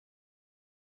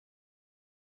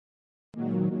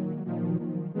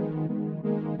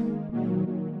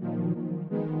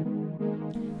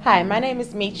Hi, my name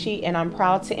is Michi and I'm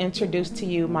proud to introduce to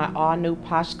you my all-new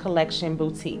Posh Collection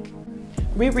boutique.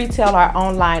 We retail our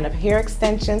own line of hair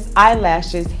extensions,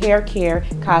 eyelashes, hair care,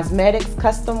 cosmetics,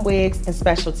 custom wigs, and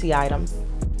specialty items.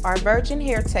 Our virgin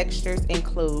hair textures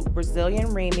include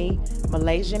Brazilian Remy,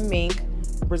 Malaysian Mink,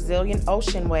 Brazilian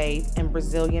Ocean Wave, and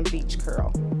Brazilian Beach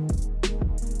Curl.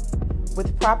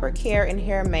 With proper care and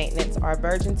hair maintenance, our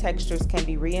virgin textures can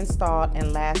be reinstalled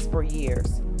and last for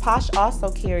years. Posh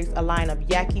also carries a line of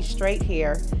yaki straight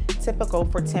hair, typical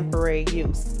for temporary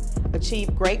use.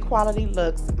 Achieve great quality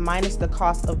looks minus the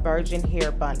cost of virgin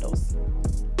hair bundles.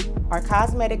 Our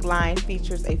cosmetic line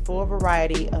features a full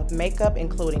variety of makeup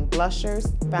including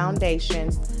blushers,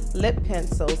 foundations, lip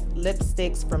pencils,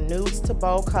 lipsticks from nudes to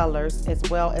bold colors, as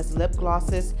well as lip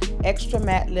glosses, extra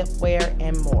matte lip wear,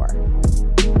 and more.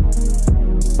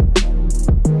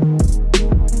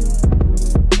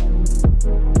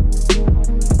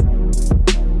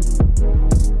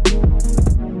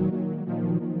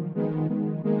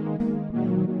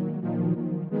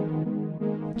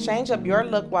 Change up your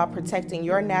look while protecting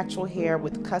your natural hair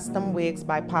with custom wigs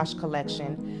by Posh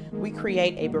Collection. We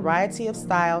create a variety of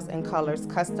styles and colors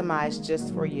customized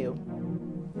just for you.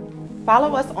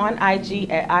 Follow us on IG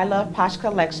at I Love Posh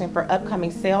Collection for upcoming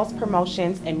sales,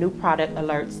 promotions, and new product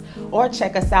alerts. Or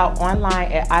check us out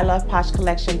online at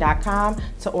iloveposhcollection.com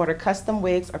to order custom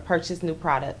wigs or purchase new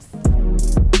products.